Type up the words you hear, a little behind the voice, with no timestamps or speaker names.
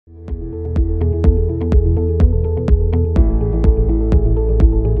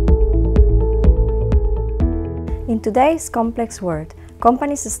today's complex world,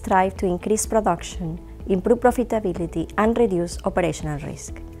 companies strive to increase production, improve profitability, and reduce operational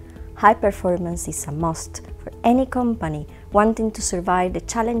risk. High performance is a must for any company wanting to survive the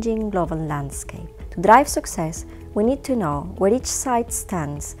challenging global landscape. To drive success, we need to know where each site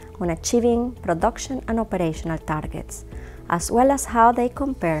stands on achieving production and operational targets, as well as how they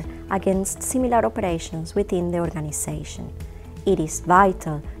compare against similar operations within the organization. It is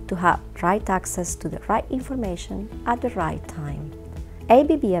vital to have right access to the right information at the right time.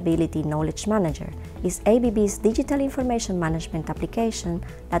 ABB Ability Knowledge Manager is ABB's digital information management application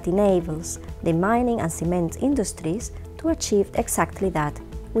that enables the mining and cement industries to achieve exactly that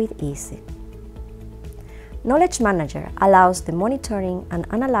with ease. Knowledge Manager allows the monitoring and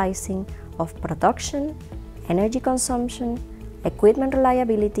analyzing of production, energy consumption, equipment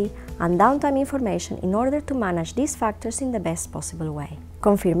reliability, and downtime information in order to manage these factors in the best possible way.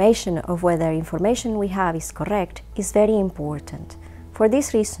 Confirmation of whether information we have is correct is very important. For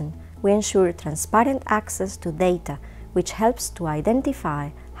this reason, we ensure transparent access to data, which helps to identify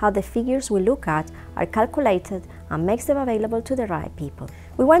how the figures we look at are calculated and makes them available to the right people.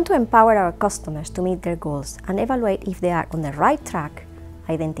 We want to empower our customers to meet their goals and evaluate if they are on the right track,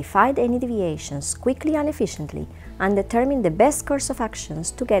 identify any deviations quickly and efficiently, and determine the best course of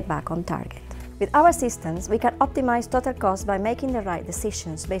actions to get back on target. With our systems, we can optimize total cost by making the right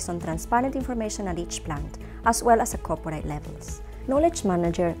decisions based on transparent information at each plant, as well as at corporate levels. Knowledge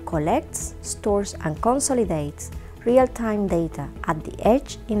Manager collects, stores, and consolidates real-time data at the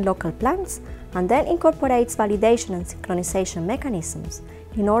edge in local plants and then incorporates validation and synchronization mechanisms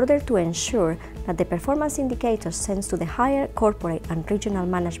in order to ensure that the performance indicators sent to the higher corporate and regional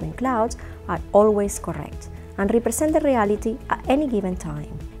management clouds are always correct and represent the reality at any given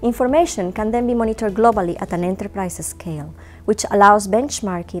time. Information can then be monitored globally at an enterprise scale, which allows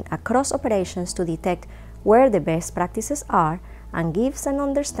benchmarking across operations to detect where the best practices are and gives an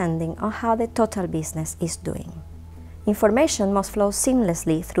understanding of how the total business is doing. Information must flow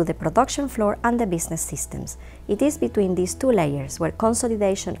seamlessly through the production floor and the business systems. It is between these two layers where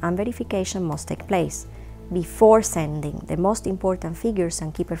consolidation and verification must take place, before sending the most important figures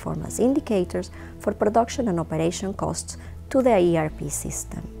and key performance indicators for production and operation costs to the ERP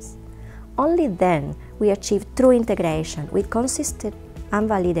systems. Only then we achieve true integration with consistent and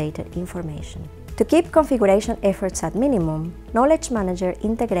validated information. To keep configuration efforts at minimum, Knowledge Manager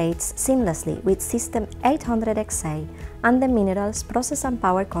integrates seamlessly with System 800XA and the Minerals Process and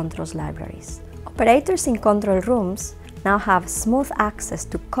Power Controls libraries. Operators in control rooms now have smooth access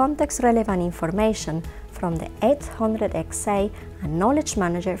to context-relevant information from the 800XA and Knowledge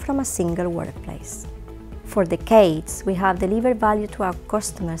Manager from a single workplace. For decades, we have delivered value to our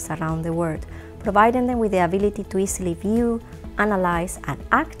customers around the world, providing them with the ability to easily view, analyze, and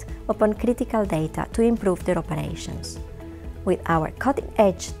act upon critical data to improve their operations. With our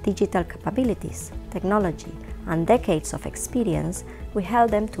cutting-edge digital capabilities, technology, and decades of experience, we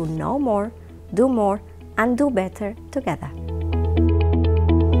help them to know more, do more, and do better together.